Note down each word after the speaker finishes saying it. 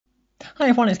Hi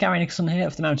everyone, it's Gary Nicholson here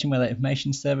for the Mountain Weather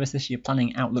Information Service. This is your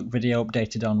planning outlook video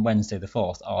updated on Wednesday the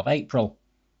 4th of April.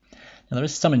 Now, there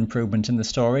is some improvement in the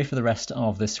story for the rest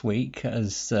of this week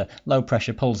as low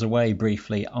pressure pulls away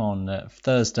briefly on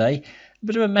Thursday. A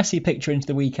bit of a messy picture into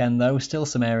the weekend though, still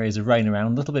some areas of rain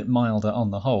around, a little bit milder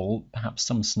on the whole, perhaps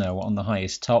some snow on the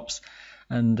highest tops.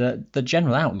 And the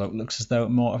general outlook looks as though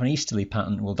more of an easterly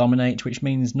pattern will dominate, which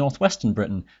means northwestern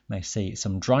Britain may see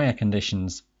some drier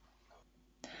conditions.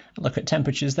 Look at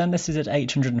temperatures then. This is at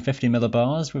 850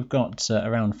 millibars. We've got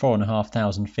around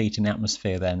 4,500 feet in the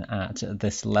atmosphere then at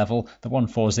this level. The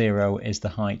 140 is the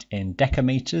height in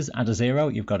decameters. Add a zero,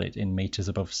 you've got it in meters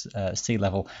above sea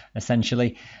level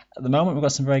essentially. At the moment we've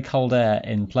got some very cold air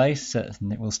in place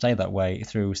and it will stay that way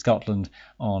through Scotland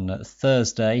on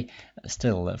Thursday.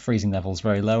 Still freezing levels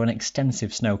very low and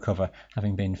extensive snow cover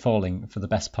having been falling for the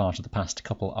best part of the past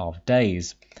couple of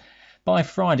days. By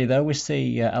Friday, though, we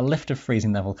see a lift of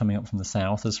freezing level coming up from the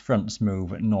south as fronts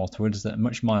move northwards,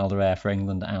 much milder air for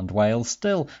England and Wales.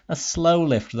 Still a slow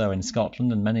lift, though, in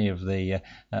Scotland and many of the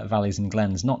valleys and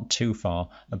glens not too far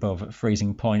above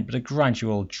freezing point, but a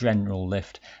gradual general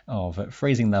lift of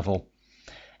freezing level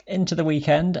into the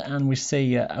weekend, and we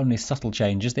see only subtle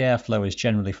changes. The airflow is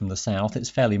generally from the south. It's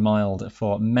fairly mild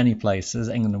for many places,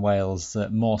 England and Wales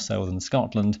more so than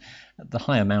Scotland. The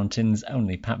higher mountains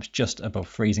only perhaps just above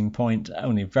freezing point,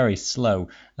 only very slow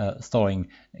thawing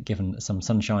given some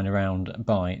sunshine around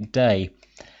by day.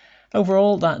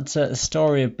 Overall, that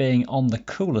story of being on the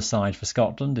cooler side for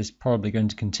Scotland is probably going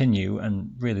to continue,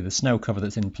 and really the snow cover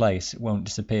that's in place won't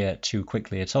disappear too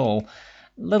quickly at all.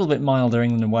 A little bit milder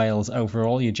England and Wales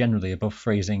overall. You're generally above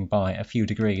freezing by a few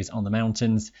degrees on the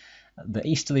mountains. The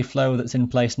easterly flow that's in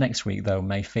place next week, though,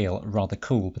 may feel rather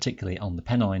cool, particularly on the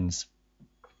Pennines.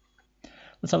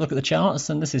 Let's have a look at the charts,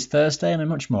 and this is Thursday and a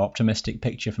much more optimistic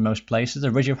picture for most places.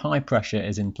 A ridge of high pressure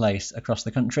is in place across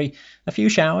the country. A few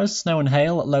showers, snow and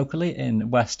hail locally in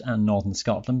west and northern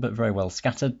Scotland, but very well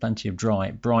scattered. Plenty of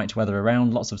dry, bright weather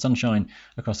around, lots of sunshine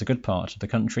across a good part of the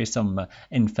country, some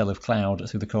infill of cloud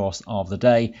through the course of the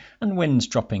day, and winds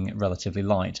dropping relatively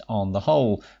light on the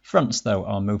whole. Fronts, though,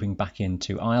 are moving back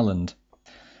into Ireland.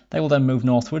 They will then move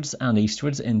northwards and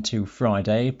eastwards into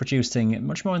Friday, producing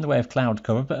much more in the way of cloud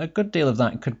cover, but a good deal of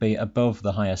that could be above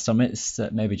the higher summits,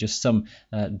 maybe just some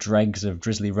dregs of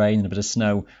drizzly rain and a bit of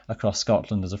snow across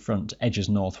Scotland as a front edges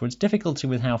northwards. Difficulty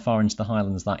with how far into the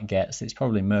Highlands that gets. It's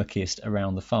probably murkiest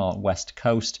around the far west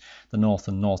coast, the north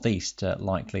and northeast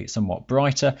likely somewhat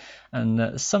brighter,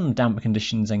 and some damp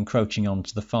conditions encroaching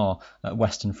onto the far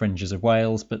western fringes of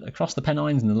Wales, but across the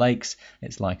Pennines and the lakes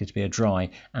it's likely to be a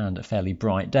dry and a fairly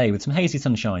bright day with some hazy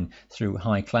sunshine through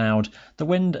high cloud. The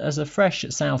wind as a fresh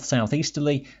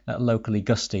south-southeasterly, locally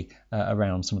gusty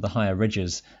around some of the higher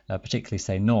ridges, particularly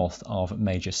say north of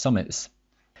major summits.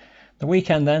 The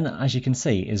weekend then, as you can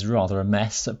see, is rather a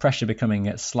mess. Pressure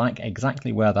becoming slack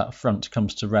exactly where that front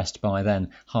comes to rest by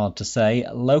then, hard to say.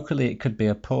 Locally it could be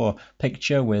a poor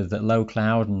picture with low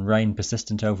cloud and rain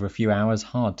persistent over a few hours.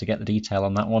 Hard to get the detail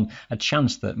on that one. A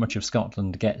chance that much of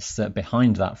Scotland gets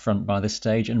behind that front by this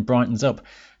stage and brightens up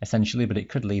essentially, but it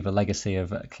could leave a legacy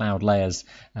of cloud layers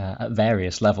at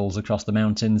various levels across the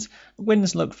mountains.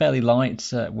 Winds look fairly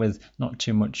light with not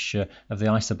too much of the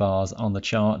isobars on the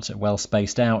chart, well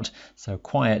spaced out. So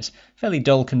quiet, fairly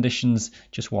dull conditions.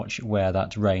 Just watch where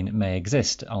that rain may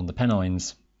exist on the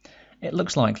Pennines. It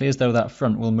looks likely as though that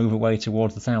front will move away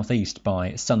towards the southeast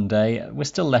by Sunday. We're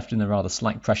still left in a rather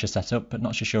slack pressure setup, but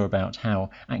not so sure about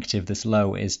how active this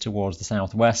low is towards the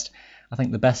southwest. I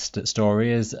think the best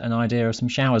story is an idea of some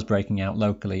showers breaking out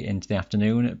locally into the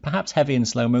afternoon, perhaps heavy and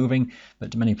slow moving,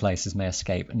 but many places may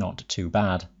escape not too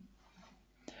bad.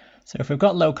 So if we've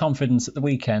got low confidence at the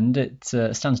weekend, it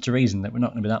stands to reason that we're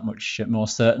not going to be that much more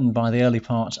certain by the early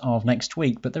part of next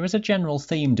week. But there is a general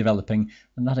theme developing,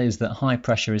 and that is that high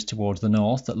pressure is towards the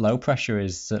north, that low pressure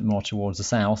is more towards the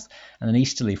south, and an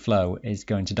easterly flow is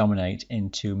going to dominate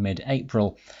into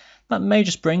mid-April. That may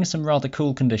just bring some rather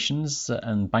cool conditions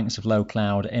and banks of low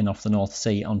cloud in off the North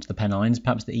Sea onto the Pennines,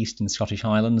 perhaps the eastern Scottish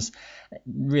Highlands.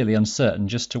 Really uncertain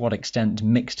just to what extent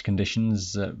mixed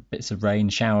conditions, bits of rain,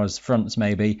 showers, fronts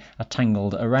maybe, are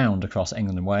tangled around across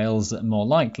England and Wales. More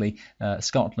likely,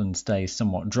 Scotland stays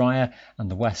somewhat drier,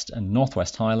 and the west and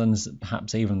northwest Highlands,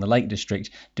 perhaps even the Lake District,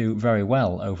 do very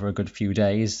well over a good few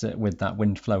days with that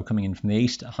wind flow coming in from the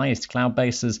east. Highest cloud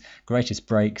bases, greatest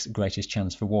breaks, greatest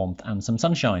chance for warmth and some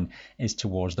sunshine is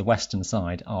towards the western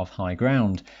side of high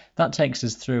ground. That takes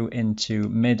us through into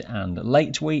mid and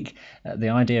late week. The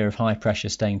idea of high pressure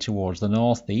staying towards the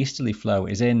north, the easterly flow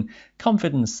is in.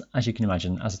 Confidence, as you can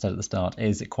imagine, as I said at the start,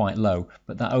 is quite low,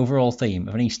 but that overall theme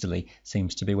of an easterly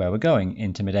seems to be where we're going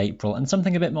into mid-April, and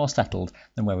something a bit more settled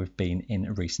than where we've been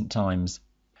in recent times.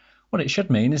 What it should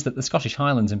mean is that the Scottish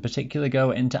Highlands in particular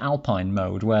go into alpine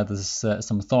mode, where there's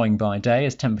some thawing by day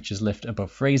as temperatures lift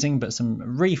above freezing, but some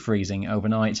refreezing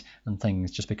overnight, and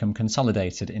things just become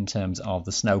consolidated in terms of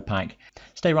the snowpack.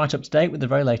 Stay right up to date with the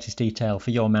very latest detail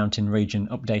for your mountain region,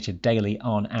 updated daily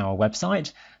on our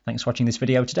website. Thanks for watching this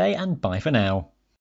video today, and bye for now.